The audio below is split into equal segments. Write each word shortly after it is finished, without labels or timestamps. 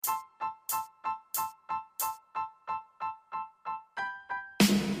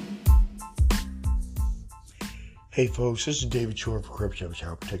Hey folks, this is David Shore for Crypto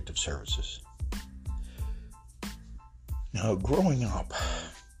Child Protective Services. Now, growing up,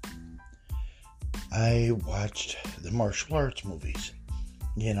 I watched the martial arts movies.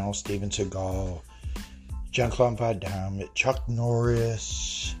 Steven Seagal, Jean-Claude Van Damme, Chuck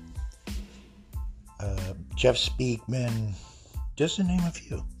Norris, Jeff Speakman, just to name a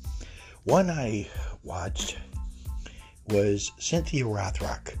few. One I watched was Cynthia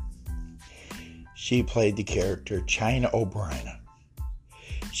Rothrock. She played the character China O'Brien.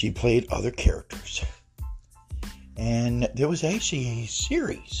 She played other characters. And there was actually a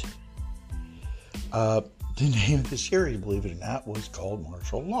series. The name of the series, believe it or not, was called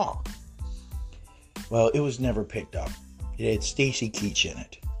Martial Law. Well, it was never picked up. It had Stacy Keach in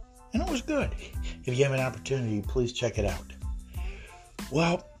it. And it was good. If you have an opportunity, please check it out.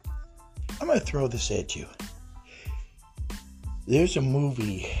 Well, I'm going to throw this at you. There's a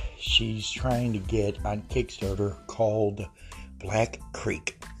movie she's trying to get on Kickstarter called Black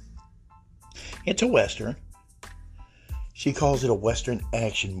Creek. It's a Western. She calls it a Western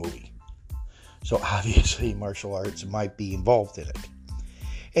action movie. So obviously martial arts might be involved in it.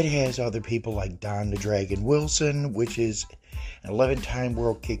 It has other people like Don the Dragon Wilson, which is an 11-time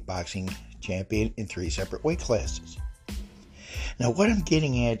world kickboxing champion in 3 separate weight classes. Now what I'm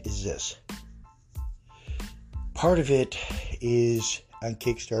getting at is this. Part of it is on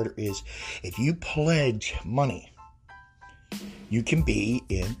Kickstarter is if you pledge money, you can be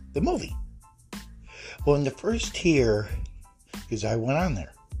in the movie. Well, in the first tier, because I went on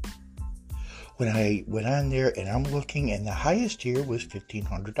there. When I went on there and I'm looking, and the highest tier was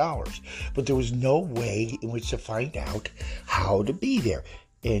 $1,500. But there was no way in which to find out how to be there.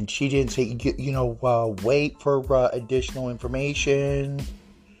 And she didn't say, wait for additional information.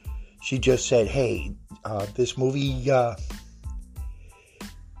 She just said, hey, this movie,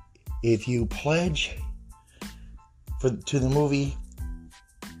 if you pledge to the movie,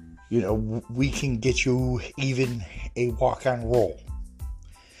 we can get you even a walk-on role.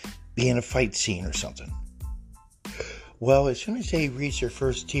 Be in a fight scene or something. Well, as soon as they reached their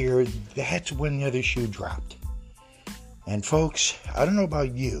first tier, that's when the other shoe dropped. And folks, I don't know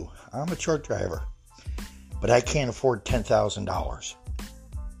about you. I'm a truck driver. But I can't afford $10,000.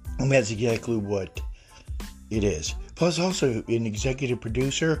 And that's exactly what it is. Plus, also, an executive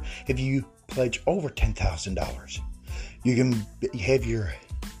producer, if you pledge over $10,000, you can have your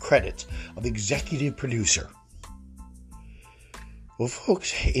credits of executive producer. Well,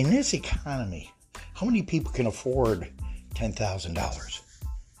 folks, in this economy, how many people can afford $10,000?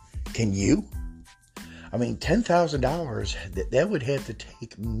 Can you? I mean, $10,000, that would have to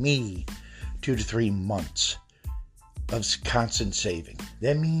take me 2 to 3 months of constant saving.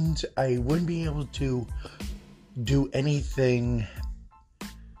 That means I wouldn't be able to do anything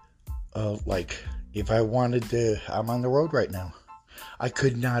like if I wanted to. I'm on the road right now. I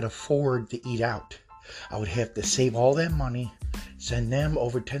could not afford to eat out. I would have to save all that money, send them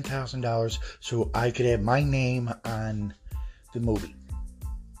over $10,000 so I could have my name on the movie.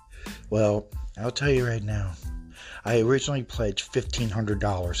 Well, I'll tell you right now, I originally pledged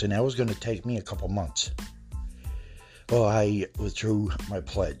 $1,500 and that was going to take me a couple months. Well, I withdrew my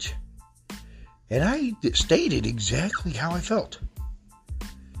pledge. And I stated exactly how I felt.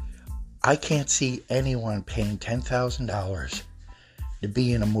 I can't see anyone paying $10,000 to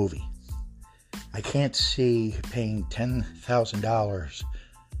be in a movie. I can't see paying $10,000.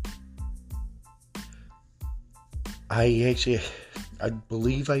 I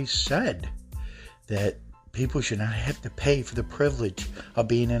believe I said that people should not have to pay for the privilege of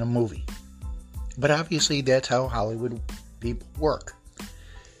being in a movie. But obviously that's how Hollywood people work.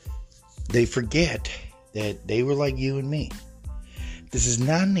 They forget that they were like you and me. This is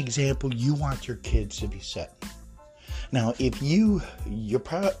not an example you want your kids to be set. Now, if you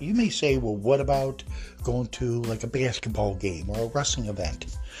may say, well, what about going to like a basketball game or a wrestling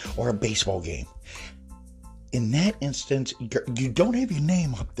event or a baseball game? In that instance, you don't have your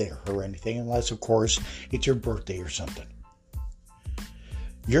name up there or anything unless, of course, it's your birthday or something.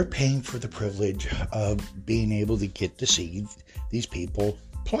 You're paying for the privilege of being able to get to see these people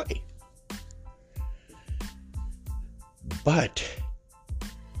play. But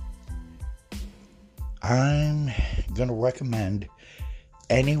I'm going to recommend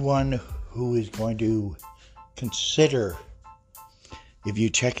anyone who is going to consider, if you're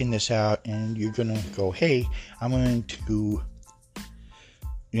checking this out and you're going to go, hey, I'm going to,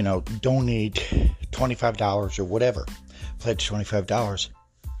 donate $25 or whatever, pledge $25.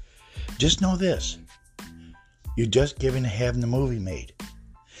 Just know this. You're just giving to having the movie made.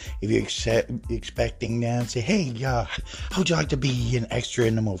 If you're expecting them to say, hey, how would you like to be an extra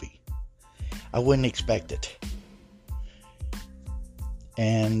in the movie? I wouldn't expect it.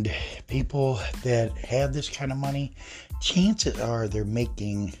 And people that have this kind of money, chances are they're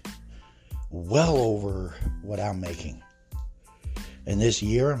making well over what I'm making. And this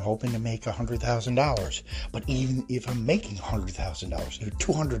year, I'm hoping to make $100,000. But even if I'm making $100,000 or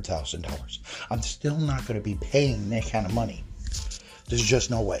 $200,000, I'm still not going to be paying that kind of money. There's just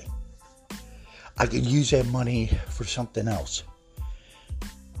no way. I could use that money for something else.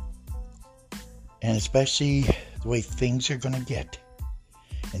 And especially the way things are going to get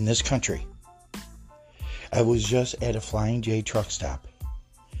in this country. I was just at a Flying J truck stop.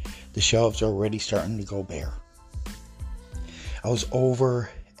 The shelves are already starting to go bare. I was over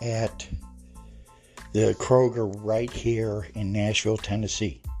at the Kroger right here in Nashville,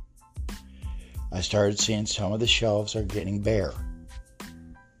 Tennessee. I started seeing some of the shelves are getting bare.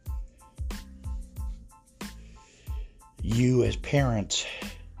 You as parents,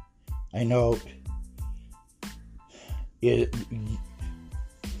 I know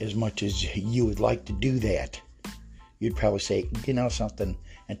as much as you would like to do that, you'd probably say, you know something,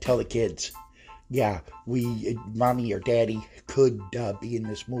 and tell the kids, yeah, mommy or daddy could be in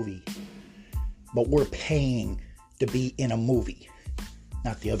this movie, but we're paying to be in a movie,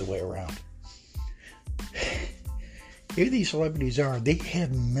 not the other way around. Here these celebrities are, they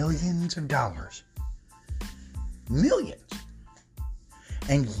have millions of dollars. Millions.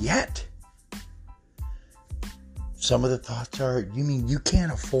 And yet, some of the thoughts are, you mean you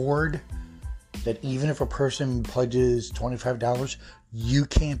can't afford that even if a person pledges $25, you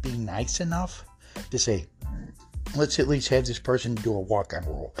can't be nice enough to say, let's at least have this person do a walk-on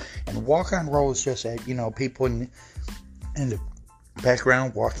roll. And walk-on roll is just that, people in the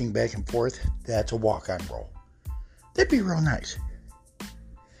background walking back and forth. That's a walk-on roll. That'd be real nice.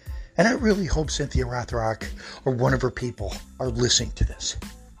 And I really hope Cynthia Rothrock or one of her people are listening to this.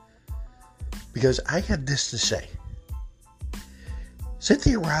 Because I have this to say.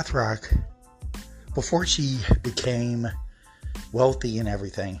 Cynthia Rothrock, before she became wealthy and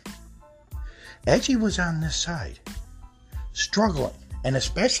everything, actually was on this side, struggling, and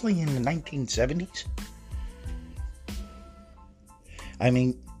especially in the 1970s. I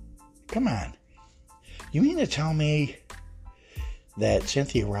mean, come on. You mean to tell me that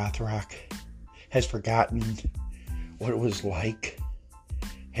Cynthia Rothrock has forgotten what it was like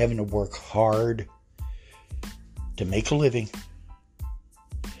having to work hard to make a living,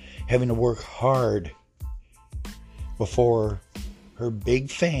 having to work hard before her big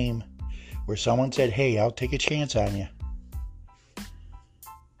fame, where someone said, hey, I'll take a chance on you.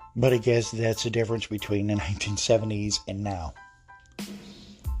 But I guess that's the difference between the 1970s and now.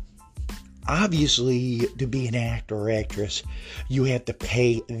 Obviously, to be an actor or actress, you have to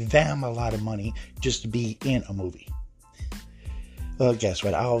pay them a lot of money just to be in a movie. Well, guess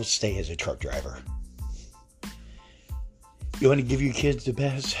what? I'll stay as a truck driver. You want to give your kids the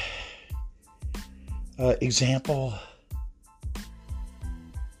best example?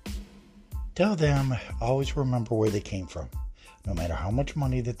 Tell them, always remember where they came from, no matter how much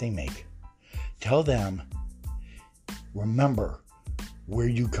money that they make. Tell them, remember where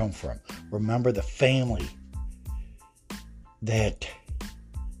you come from. Remember the family that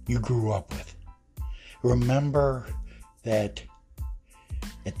you grew up with. Remember that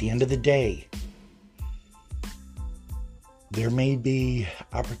at the end of the day, there may be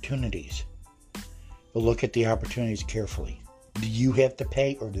opportunities, but look at the opportunities carefully. Do you have to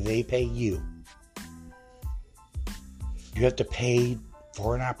pay or do they pay you? You have to pay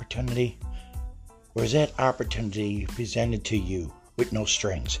for an opportunity, or is that opportunity presented to you with no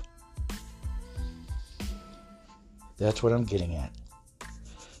strings? That's what I'm getting at.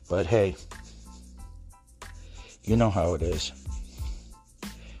 But hey, you know how it is.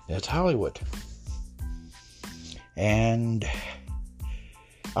 That's Hollywood. And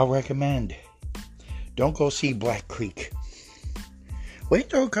I'll recommend, don't go see Black Creek. Wait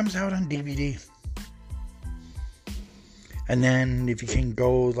till it comes out on DVD. And then if you can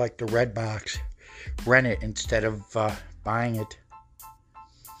go like the Redbox, rent it instead of buying it.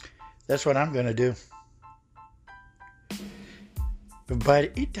 That's what I'm going to do.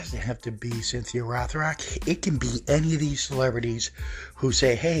 But it doesn't have to be Cynthia Rothrock. It can be any of these celebrities who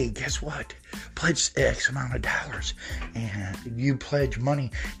say, hey, guess what? Pledge X amount of dollars. And you pledge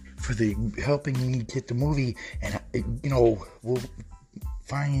money for the helping me get the movie. And, we'll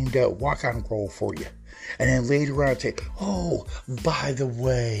find a walk-on role for you. And then later on say, oh, by the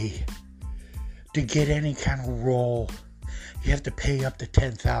way, to get any kind of role, you have to pay up to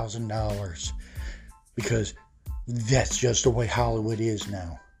 $10,000. Because that's just the way Hollywood is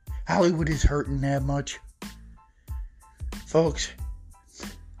now. Hollywood is hurting that much. Folks,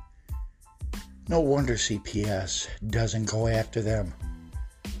 no wonder CPS doesn't go after them.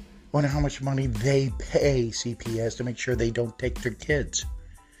 Wonder how much money they pay CPS to make sure they don't take their kids.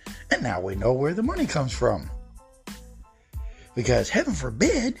 And now we know where the money comes from. Because heaven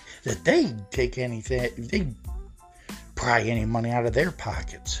forbid that they take anything, they pry any money out of their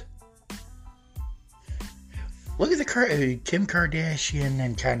pockets. Look at the Kim Kardashian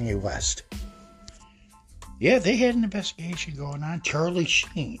and Kanye West. Yeah, they had an investigation going on. Charlie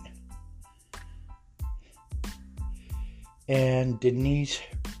Sheen and Denise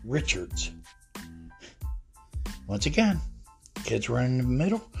Richards. Once again, kids were in the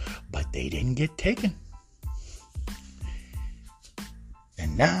middle, but they didn't get taken.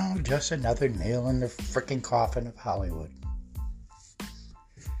 And now, just another nail in the freaking coffin of Hollywood.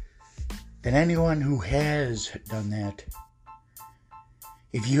 And anyone who has done that,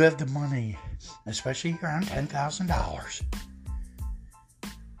 if you have the money, especially around $10,000,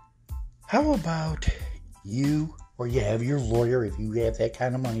 how about you, or you have your lawyer, if you have that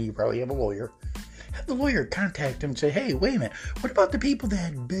kind of money, you probably have a lawyer, have the lawyer contact them and say, hey, wait a minute, what about the people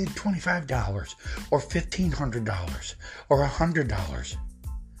that bid $25 or $1,500 or $100?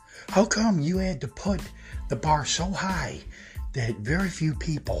 How come you had to put the bar so high that very few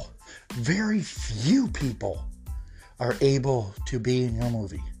people are able to be in your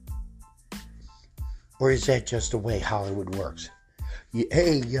movie? Or is that just the way Hollywood works?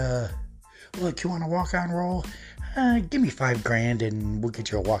 Hey, look, you want a walk-on role? Give me $5,000 and we'll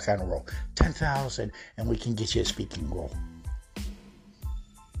get you a walk-on role. $10,000 and we can get you a speaking role.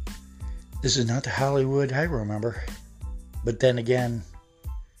 This is not the Hollywood I remember. But then again,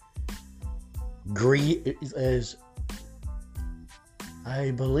 greed is,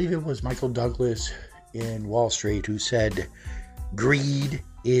 I believe it was Michael Douglas in Wall Street who said, greed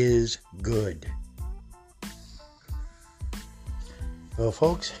is good. Well,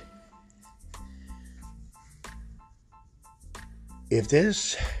 folks, if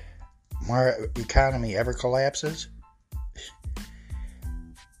this economy ever collapses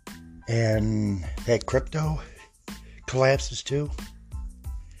and that crypto collapses too,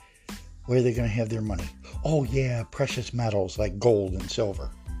 where are they going to have their money? Oh yeah, precious metals like gold and silver.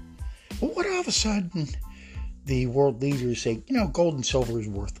 But what all of a sudden the world leaders say, gold and silver is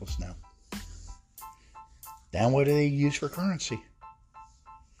worthless now? Then what do they use for currency?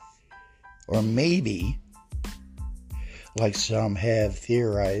 Or maybe, like some have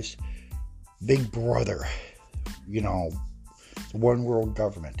theorized, Big Brother, one world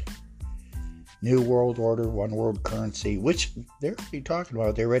government. New world order, one world currency, which they're already talking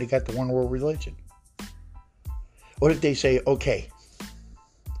about. They already got the one world religion. What if they say, okay,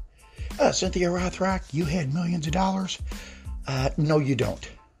 Cynthia Rothrock, you had millions of dollars? No, you don't.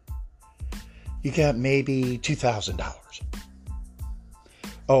 You got maybe $2,000.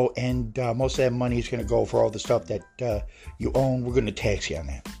 Oh, and most of that money is going to go for all the stuff that you own. We're going to tax you on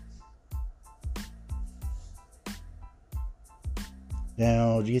that.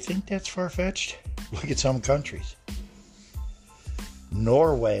 Now, do you think that's far-fetched? Look at some countries.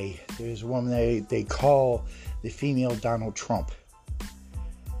 Norway, there's a woman they call the female Donald Trump.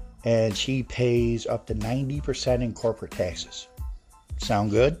 And she pays up to 90% in corporate taxes. Sound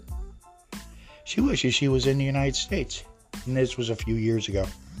good? She wishes she was in the United States. And this was a few years ago.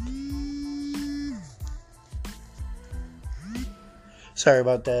 Sorry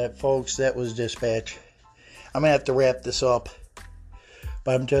about that, folks. That was dispatch. I'm going to have to wrap this up.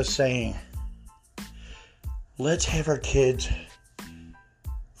 But I'm just saying, let's have our kids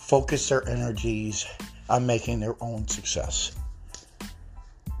focus their energies on making their own success.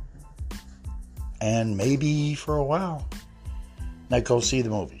 And maybe for a while, not go see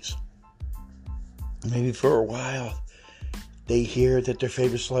the movies. Maybe for a while, they hear that their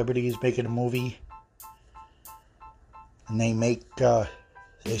favorite celebrity is making a movie. And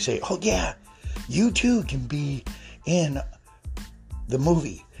they say, oh yeah, you too can be in the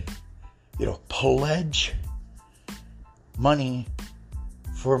movie. Pledge money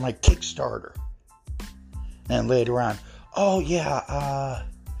for my Kickstarter. And later on, oh yeah,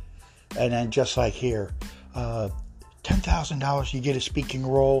 and then just like here, $10,000 you get a speaking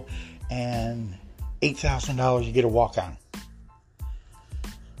role, and $8,000 you get a walk-on.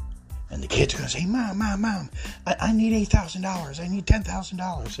 And the kids are going to say, Mom, I need $8,000. I need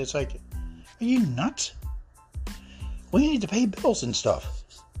 $10,000. It's like, are you nuts? We need to pay bills and stuff.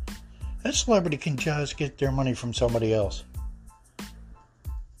 That celebrity can just get their money from somebody else.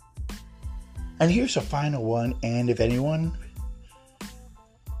 And here's a final one, and if anyone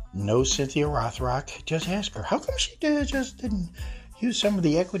knows Cynthia Rothrock, just ask her, how come she just didn't use some of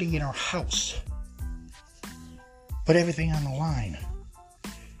the equity in her house? Put everything on the line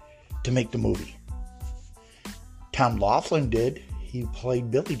to make the movie. Tom Laughlin did. he played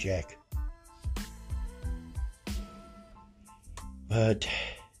Billy Jack. But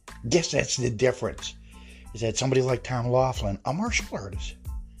I guess that's the difference, is that somebody like Tom Laughlin, a martial artist,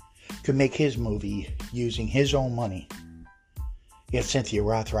 could make his movie using his own money. Yet Cynthia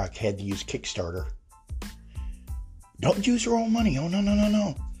Rothrock had to use Kickstarter. Don't use her own money. Oh,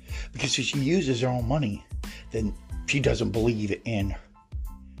 no. Because if she uses her own money, then she doesn't believe in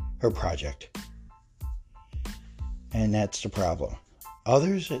her project. And that's the problem.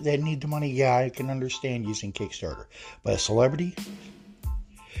 Others that need the money, yeah, I can understand using Kickstarter. But a celebrity,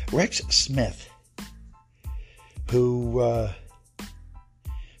 Rex Smith, who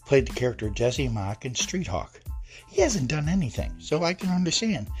played the character Jesse Mock in Street Hawk, he hasn't done anything. So I can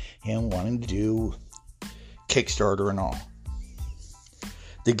understand him wanting to do Kickstarter and all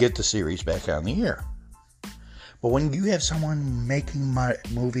to get the series back on the air. But when you have someone making my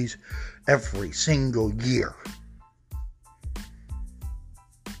movies every single year,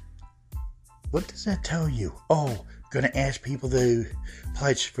 what does that tell you? Oh, going to ask people to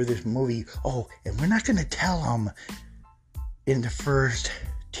pledge for this movie. Oh, and we're not going to tell them in the first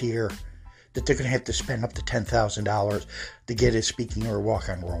tier that they're going to have to spend up to $10,000 to get a speaking or a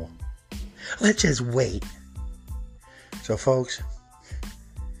walk-on role. Let's just wait. So, folks,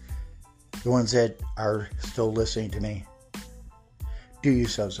 the ones that are still listening to me, do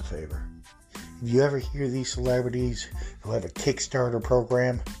yourselves a favor. If you ever hear these celebrities who have a Kickstarter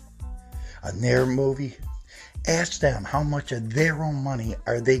program on their movie, ask them how much of their own money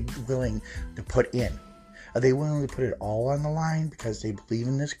are they willing to put in. Are they willing to put it all on the line because they believe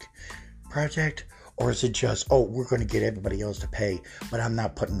in this project? Or is it just, oh, we're going to get everybody else to pay, but I'm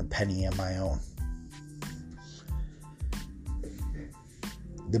not putting a penny in my own?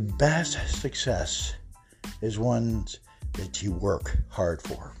 The best success is ones that you work hard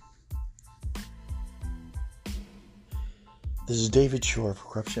for. This is David Shore for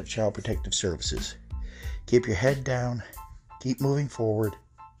Corruption of Child Protective Services. Keep your head down, keep moving forward,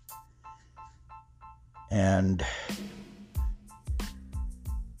 and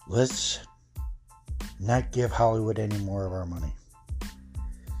let's not give Hollywood any more of our money.